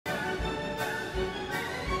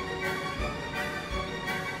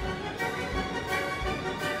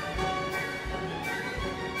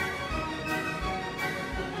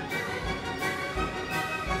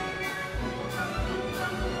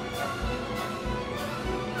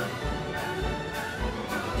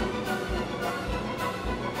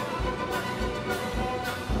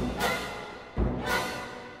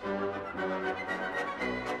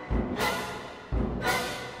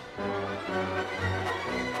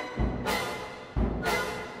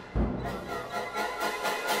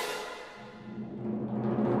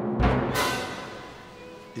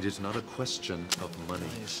It is not a question of money.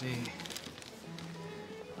 You see,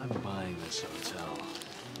 I'm buying this hotel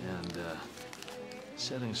and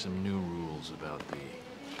setting some new rules about the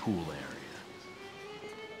pool area.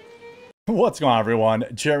 What's going on, everyone?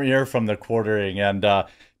 Jeremy here from The Quartering, and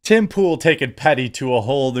Tim Pool taking petty to a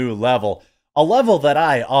whole new level. A level that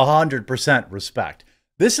I 100% respect.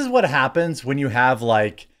 This is what happens when you have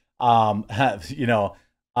like, a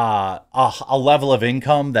level of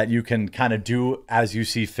income that you can kind of do as you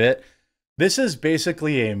see fit. This is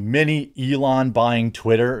basically a mini Elon buying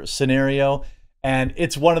Twitter scenario, and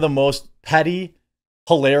it's one of the most petty,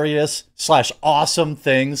 hilarious / awesome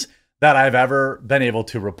things that I've ever been able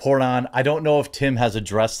to report on. I don't know if Tim has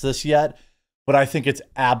addressed this yet, but I think it's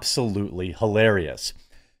absolutely hilarious.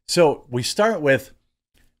 So we start with,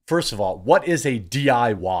 first of all, what is a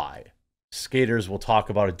DIY? Skaters will talk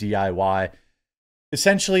about a DIY.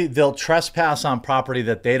 Essentially, they'll trespass on property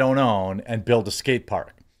that they don't own and build a skate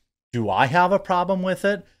park. Do I have a problem with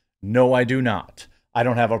it? No, I do not. I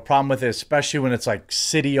don't have a problem with it, especially when it's like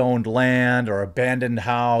city-owned land or abandoned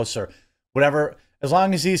house or whatever. As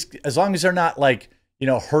long as they're not like,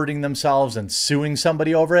 hurting themselves and suing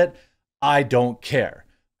somebody over it, I don't care.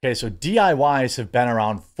 Okay, so DIYs have been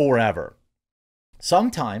around forever.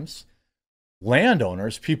 Sometimes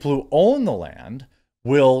landowners, people who own the land,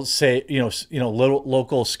 will say,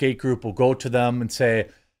 local skate group will go to them and say,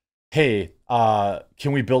 hey,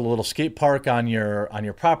 can we build a little skate park on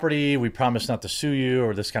your property? We promise not to sue you,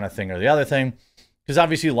 or this kind of thing or the other thing. Because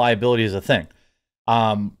obviously liability is a thing.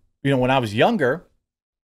 When I was younger,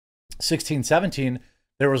 16, 17,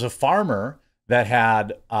 there was a farmer that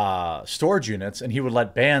had storage units, and he would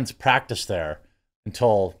let bands practice there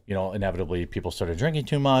until, inevitably people started drinking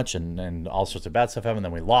too much and all sorts of bad stuff happened. And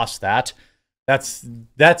then we lost that. That's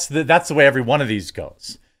the way every one of these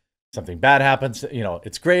goes. Something bad happens,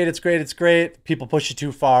 it's great. People push it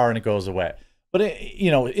too far and it goes away. But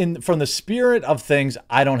from the spirit of things,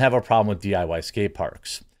 I don't have a problem with DIY skate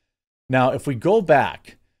parks. Now, if we go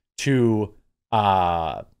back to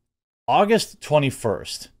August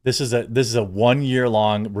 21st, this is a 1 year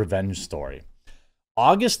long revenge story.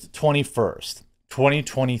 August 21st,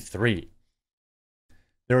 2023,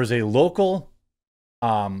 there was a local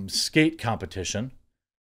skate competition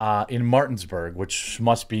in Martinsburg, which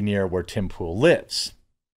must be near where Tim Pool lives.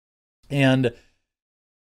 And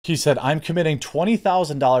he said, I'm committing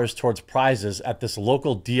 $20,000 towards prizes at this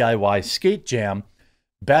local DIY skate jam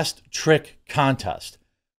best trick contest.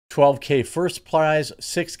 $12K first prize,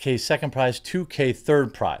 $6K second prize, $2K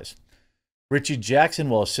third prize. Richie Jackson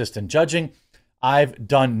will assist in judging. I've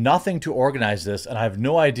done nothing to organize this, and I have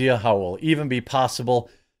no idea how it will even be possible.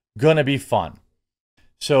 Gonna be fun.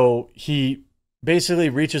 So he basically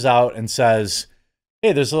reaches out and says,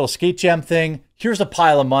 hey, there's a little skate jam thing. Here's a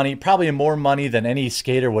pile of money, probably more money than any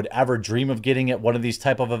skater would ever dream of getting at one of these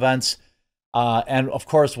type of events. And of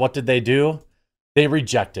course, what did they do? They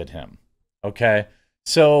rejected him. Okay.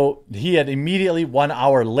 So he had immediately 1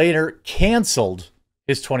 hour later canceled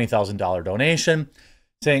his $20,000 donation,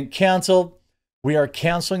 saying, cancel. We are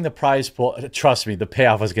canceling the prize pool. Trust me, the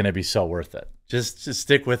payoff is going to be so worth it. Just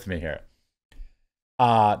stick with me here.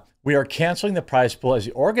 We are canceling the prize pool as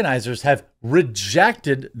the organizers have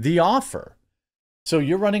rejected the offer. So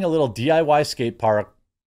you're running a little DIY skate park.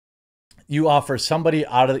 You offer somebody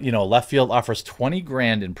out of, left field offers 20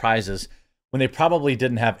 grand in prizes when they probably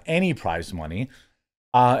didn't have any prize money.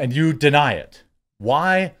 And you deny it.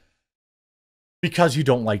 Why? Because you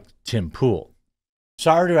don't like Tim Pool.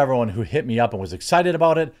 Sorry to everyone who hit me up and was excited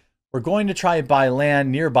about it. We're going to try and buy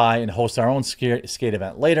land nearby and host our own skate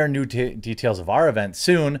event later. New details of our event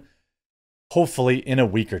soon, hopefully in a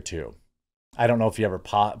week or two. I don't know if you ever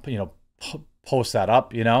post that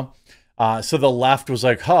up, So the left was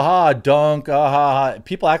like, haha, dunk, ha.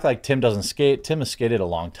 People act like Tim doesn't skate. Tim has skated a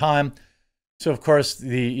long time. So of course,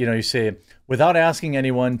 you say, without asking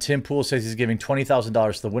anyone, Tim Pool says he's giving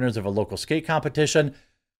 $20,000 to the winners of a local skate competition.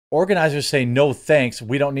 Organizers say, no thanks.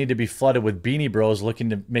 We don't need to be flooded with beanie bros looking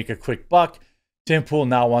to make a quick buck. Tim Pool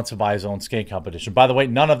now wants to buy his own skate competition. By the way,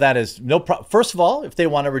 none of that is first of all, if they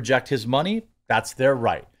want to reject his money, that's their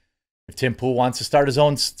right. If Tim Pool wants to start his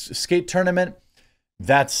own skate tournament,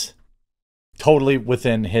 that's totally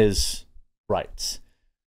within his rights.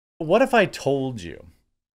 But what if I told you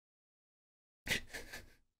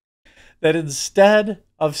that instead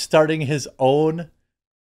of starting his own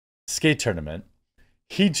skate tournament,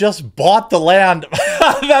 he just bought the land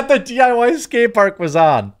that the DIY skate park was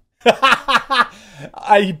on?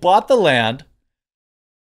 He bought the land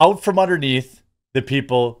out from underneath the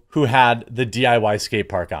people who had the DIY skate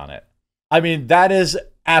park on it. I mean, that is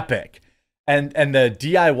epic. and the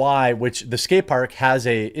DIY, which the skate park has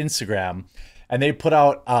a Instagram, and they put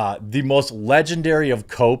out the most legendary of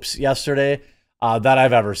copes yesterday that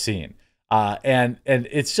I've ever seen. And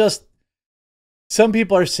it's just, some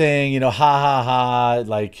people are saying, ha ha ha,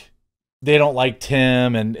 like they don't like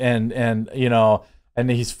Tim, and and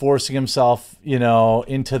he's forcing himself,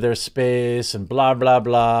 into their space and blah blah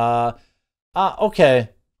blah. Okay,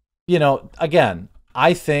 again,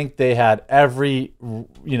 I think they had every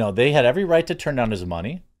right to turn down his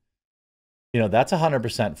money. That's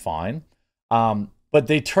 100% fine. But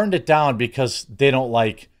they turned it down because they don't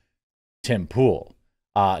like Tim Pool,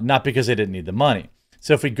 not because they didn't need the money.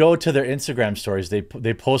 So if we go to their Instagram stories, they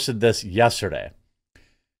posted this yesterday.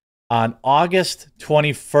 On August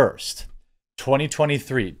 21st,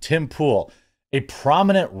 2023, Tim Pool, a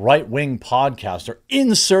prominent right-wing podcaster,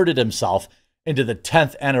 inserted himself into the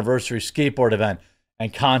 10th anniversary skateboard event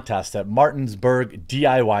and contest at Martinsburg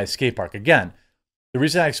DIY skate park. Again, the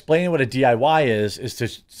reason I explain what a DIY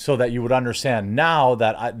is so that you would understand now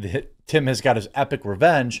that Tim has got his epic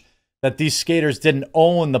revenge, that these skaters didn't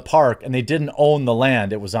own the park and they didn't own the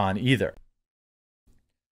land it was on either.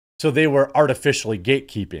 So they were artificially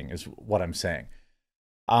gatekeeping, is what I'm saying.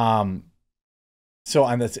 So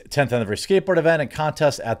on the 10th anniversary skateboard event and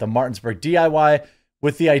contest at the Martinsburg DIY,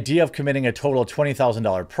 with the idea of committing a total of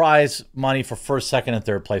 $20,000 prize money for first, second, and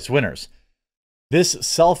third place winners. This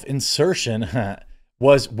self-insertion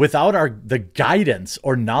was without the guidance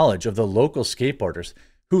or knowledge of the local skateboarders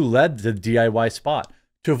who led the DIY spot.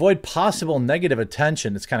 To avoid possible negative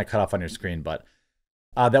attention, it's kind of cut off on your screen, but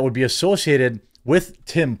that would be associated with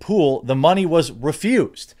Tim Pool, the money was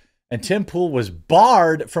refused. And Tim Pool was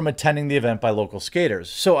barred from attending the event by local skaters.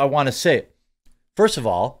 So I want to say, first of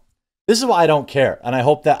all, this is why I don't care, and I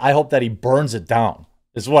hope that he burns it down.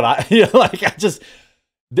 Is what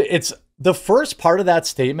it's the first part of that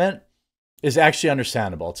statement is actually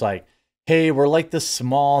understandable. It's like, hey, we're like this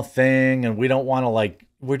small thing, and we don't want to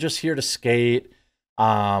we're just here to skate,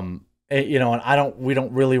 and we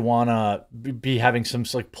don't really want to be having some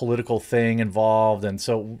political thing involved, and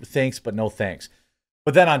so thanks, but no thanks.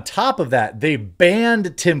 But then on top of that, they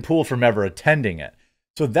banned Tim Pool from ever attending it.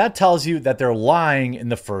 So that tells you that they're lying in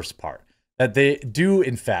the first part, that they do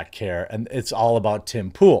in fact care, and it's all about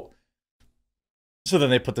Tim Pool. So then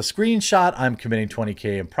they put the screenshot, I'm committing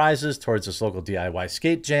 $20K in prizes towards this local DIY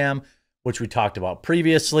skate jam, which we talked about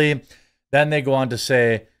previously. Then they go on to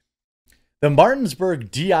say, the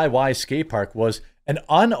Martinsburg DIY skate park was an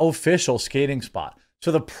unofficial skating spot.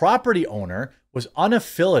 So the property owner was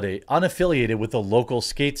unaffiliated with the local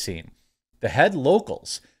skate scene. The head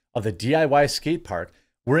locals of the DIY skate park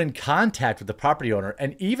were in contact with the property owner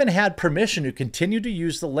and even had permission to continue to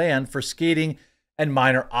use the land for skating and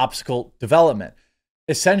minor obstacle development.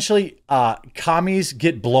 Essentially, commies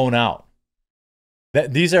get blown out.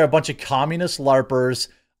 These are a bunch of communist LARPers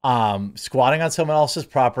squatting on someone else's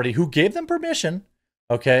property who gave them permission,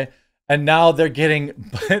 okay? And now they're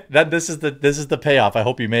getting that. This is the payoff. I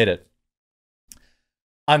hope you made it.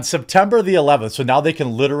 On September the 11th, so now they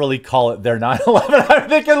can literally call it their 9/11.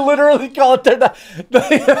 They can literally call it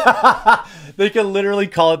they can literally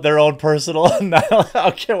call it their own personal 9/11.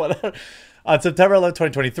 Okay, whatever. On September 11th,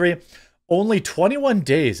 2023, only 21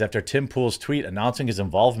 days after Tim Pool's tweet announcing his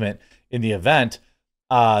involvement in the event,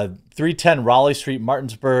 310 Raleigh Street,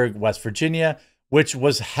 Martinsburg, West Virginia, which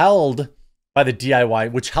held the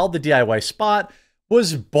DIY spot,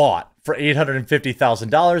 was bought for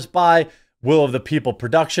 $850,000 by Will of the People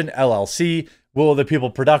Production, LLC. Will of the People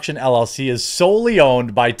Production, LLC is solely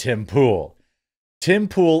owned by Tim Pool. Tim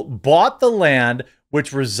Pool bought the land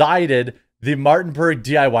which resided the Martinsburg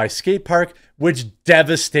DIY skate park, which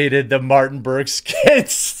devastated the Martinsburg skate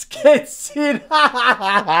scene.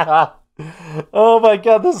 Oh my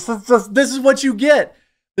God, this is what you get.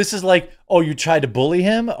 This is like, oh, you tried to bully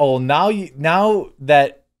him? Oh, now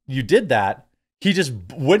that you did that, he just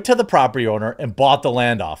went to the property owner and bought the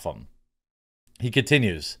land off him. He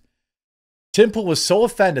continues, Tim Pool was so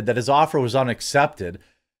offended that his offer was unaccepted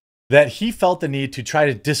that he felt the need to try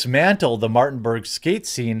to dismantle the Martinsburg skate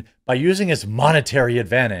scene by using his monetary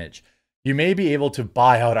advantage. You may be able to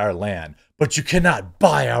buy out our land, but you cannot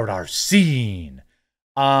buy out our scene.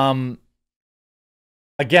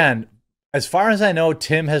 Again, as far as I know,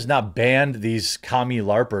 Tim has not banned these commie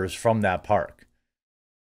LARPers from that park.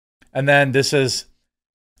 And then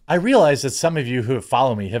I realize that some of you who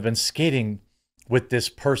follow me have been skating with this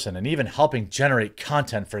person and even helping generate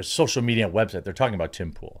content for his social media website. They're talking about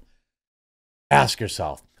Tim Pool. Ask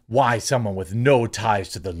yourself why someone with no ties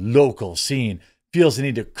to the local scene feels the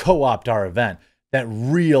need to co-opt our event that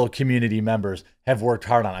real community members have worked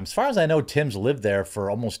hard on. As far as I know, Tim's lived there for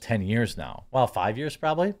almost 10 years now. Well, 5 years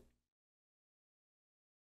probably.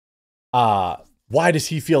 Why does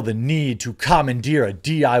he feel the need to commandeer a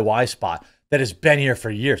DIY spot that has been here for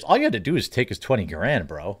years? All you had to do is take his 20 grand,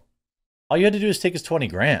 bro. All you had to do is take his 20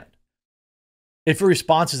 grand. If your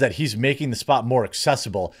response is that he's making the spot more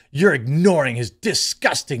accessible, you're ignoring his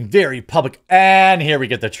disgusting, very public, and here we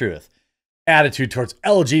get the truth, attitude towards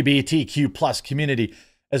LGBTQ plus community,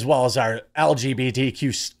 as well as our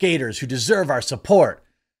LGBTQ skaters who deserve our support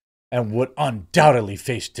and would undoubtedly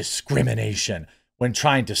face discrimination when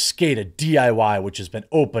trying to skate a DIY, which has been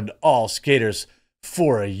open to all skaters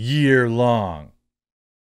for a year long.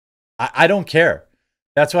 I don't care.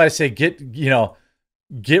 That's why I say get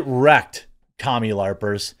wrecked, commie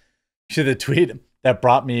LARPers. See the tweet that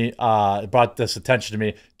brought this attention to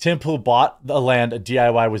me. Tim Pool bought the land a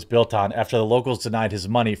DIY was built on after the locals denied his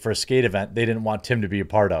money for a skate event they didn't want Tim to be a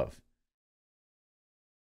part of.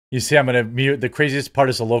 You see, I'm going to mute. The craziest part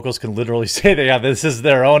is the locals can literally say this is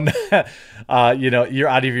their own. You're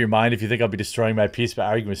out of your mind if you think I'll be destroying my peace by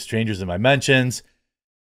arguing with strangers in my mentions.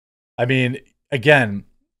 I mean, again,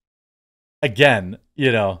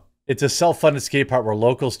 it's a self-funded skate park where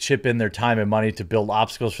locals chip in their time and money to build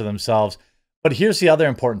obstacles for themselves. But here's the other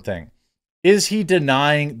important thing. Is he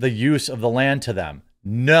denying the use of the land to them?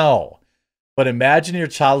 No. But imagine your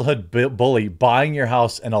childhood bully buying your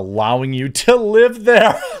house and allowing you to live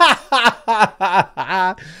there.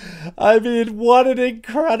 I mean, what an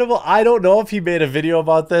incredible... I don't know if he made a video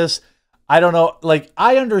about this. I don't know. Like,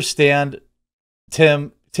 I understand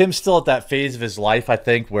Tim. Tim's still at that phase of his life, I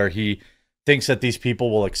think, where he thinks that these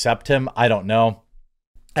people will accept him. I don't know.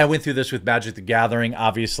 I went through this with Magic the Gathering,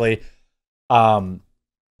 obviously. The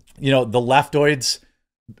leftoids,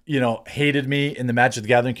 hated me in the Magic the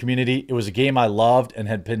Gathering community. It was a game I loved and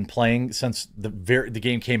had been playing since the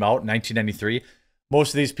game came out in 1993.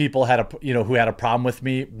 Most of these people who had a problem with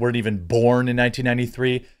me weren't even born in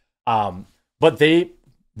 1993. But they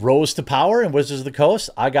rose to power in Wizards of the Coast.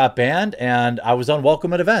 I got banned and I was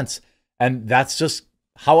unwelcome at events. And that's just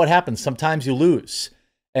how it happens. Sometimes you lose.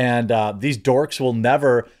 And these dorks will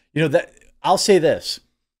never, I'll say this.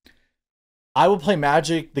 I will play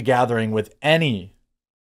Magic the Gathering with anybody.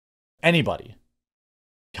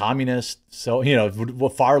 Communist, far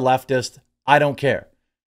leftist, I don't care.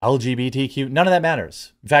 LGBTQ, none of that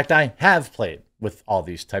matters. In fact, I have played with all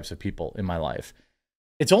these types of people in my life.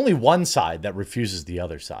 It's only one side that refuses the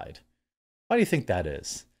other side. Why do you think that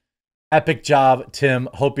is? Epic job, Tim.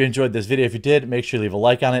 Hope you enjoyed this video. If you did, make sure you leave a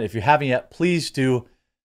like on it. If you haven't yet, please do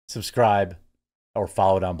subscribe or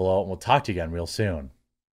follow down below, and we'll talk to you again real soon.